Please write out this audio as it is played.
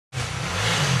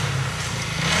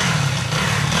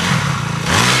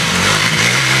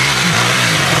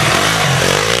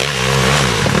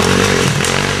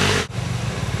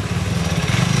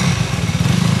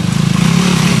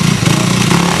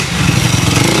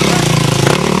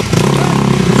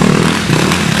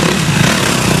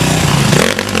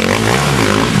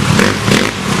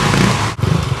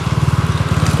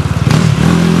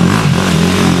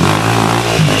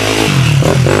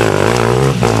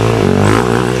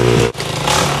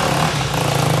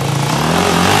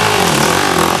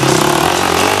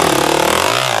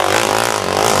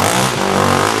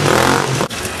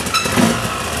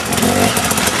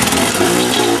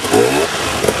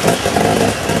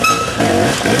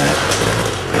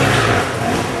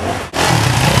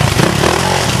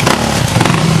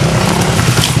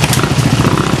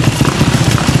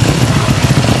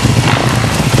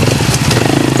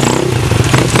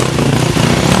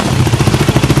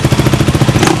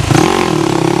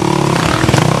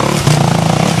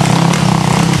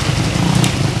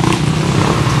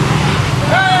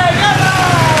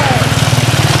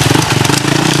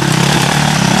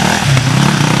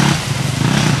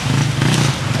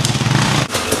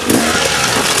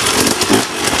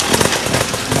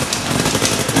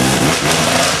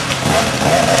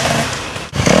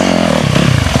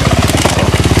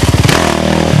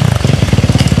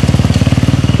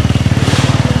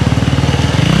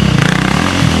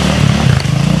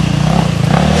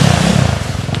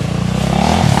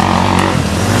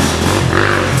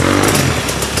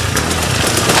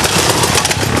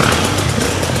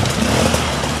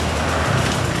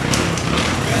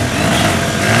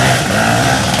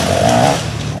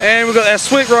we've got our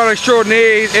sweet rider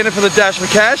extraordinaire in it for the dash for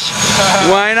cash,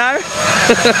 Wayno.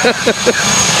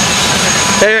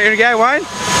 How you going to go, Wayne?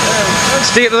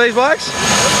 Stick it to these blokes?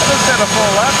 Just had a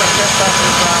full lap and kept up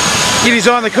with, You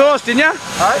designed the course, didn't you?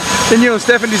 Hey? Didn't you and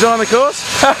Stefan design the course?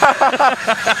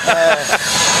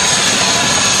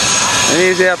 And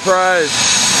here's our pros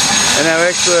and our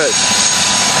experts.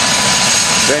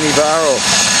 Benny Burrell.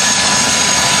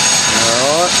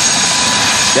 Alright.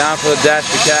 Going for the dash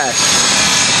for cash.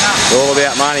 It's all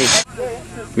about money.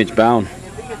 Mitch Bowen.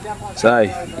 So,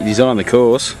 you designed the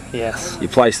course. Yes. You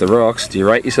placed the rocks. Do you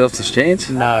rate yourself this chance?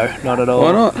 No, not at all.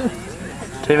 Why not?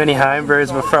 Too many home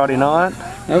brews on a Friday night.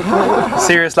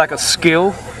 Serious lack of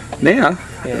skill. Now?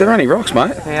 Yeah. They're only rocks,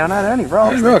 mate. Yeah, I know, they're only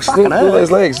rocks. Only rocks. Look at those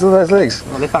legs. Look at those legs.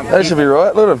 Well, they should be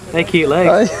right. Look at them. They're cute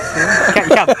legs. Hey?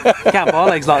 You can't buy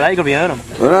legs like that. You got to be earn them.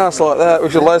 With an ass like that,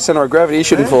 with your low centre of gravity, you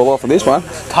shouldn't fall off on this one.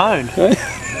 Tone. Hey?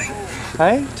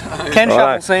 Hey? Ken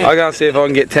Shuffle scene. I'll go and see if I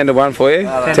can get 10 to 1 for you.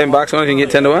 $10 on if you can get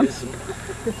 10 to 1.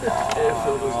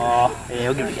 Oh, yeah,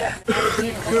 I'll give it a go.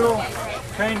 Cool,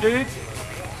 keen dudes.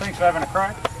 Thanks for having a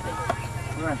crack.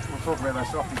 We'll talk about those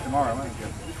softies tomorrow, won't we?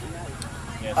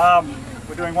 Yes.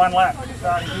 We're doing one lap.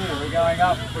 Starting here, we're going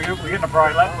up. We're getting a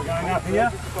braid lap. We're going up here,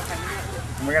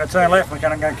 and we're going to turn left. We're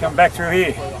going to come back through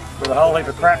here with a whole heap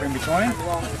of crap in between.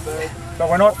 But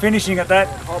we're not finishing at that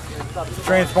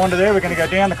transponder there. We're going to go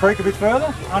down the creek a bit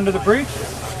further, under the bridge,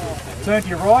 turn to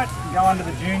your right, and go under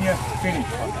the junior finish.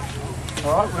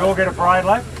 All right, we all get a braid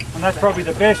lap, and that's probably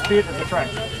the best bit of the track.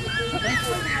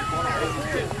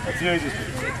 That's the easiest bit.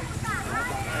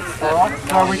 Alright,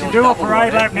 so we can do a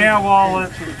parade lap now while the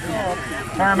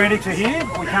paramedics are here.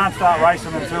 We can't start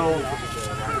racing until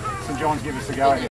St John's give us the go ahead.